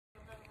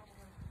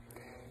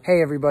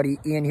Hey everybody,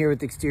 Ian here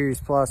with Exteriors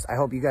Plus. I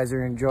hope you guys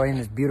are enjoying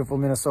this beautiful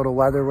Minnesota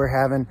weather we're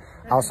having.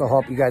 I also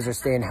hope you guys are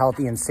staying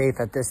healthy and safe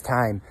at this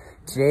time.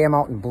 Today I'm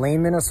out in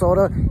Blaine,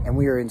 Minnesota, and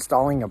we are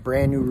installing a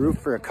brand new roof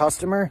for a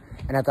customer,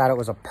 and I thought it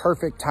was a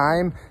perfect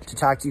time to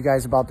talk to you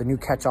guys about the new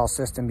catch-all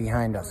system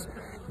behind us.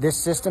 This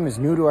system is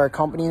new to our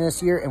company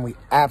this year, and we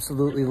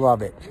absolutely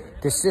love it.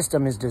 This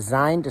system is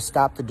designed to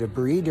stop the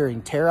debris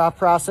during tear-off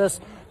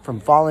process from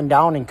falling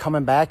down and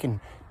coming back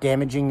and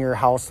damaging your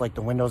house like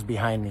the windows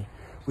behind me.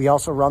 We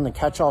also run the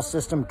catch-all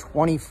system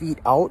 20 feet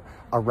out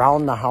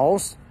around the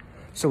house,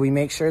 so we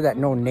make sure that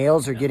no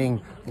nails are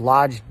getting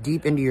lodged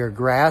deep into your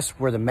grass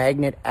where the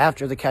magnet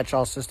after the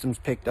catch-all system's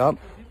picked up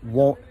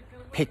won't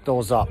pick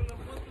those up.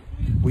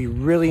 We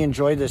really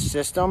enjoy this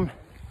system.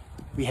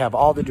 We have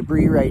all the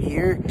debris right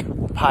here.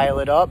 We'll pile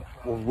it up.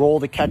 We'll roll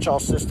the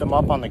catch-all system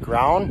up on the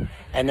ground,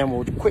 and then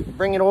we'll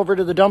bring it over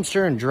to the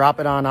dumpster and drop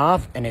it on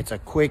off, and it's a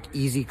quick,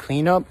 easy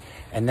cleanup.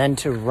 And then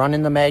to run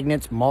in the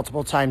magnets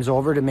multiple times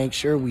over to make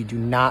sure we do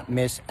not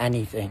miss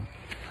anything.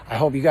 I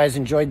hope you guys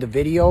enjoyed the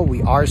video.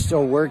 We are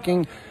still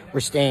working. We're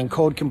staying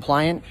code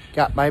compliant.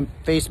 Got my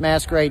face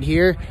mask right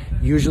here,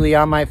 usually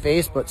on my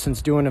face, but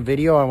since doing a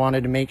video, I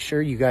wanted to make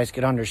sure you guys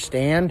could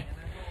understand.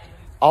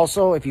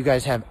 Also, if you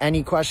guys have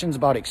any questions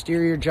about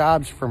exterior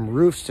jobs from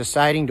roofs to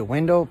siding to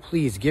window,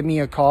 please give me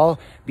a call.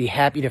 Be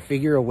happy to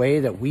figure a way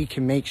that we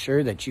can make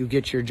sure that you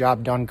get your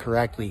job done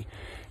correctly.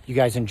 You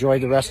guys enjoy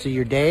the rest of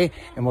your day,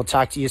 and we'll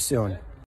talk to you soon.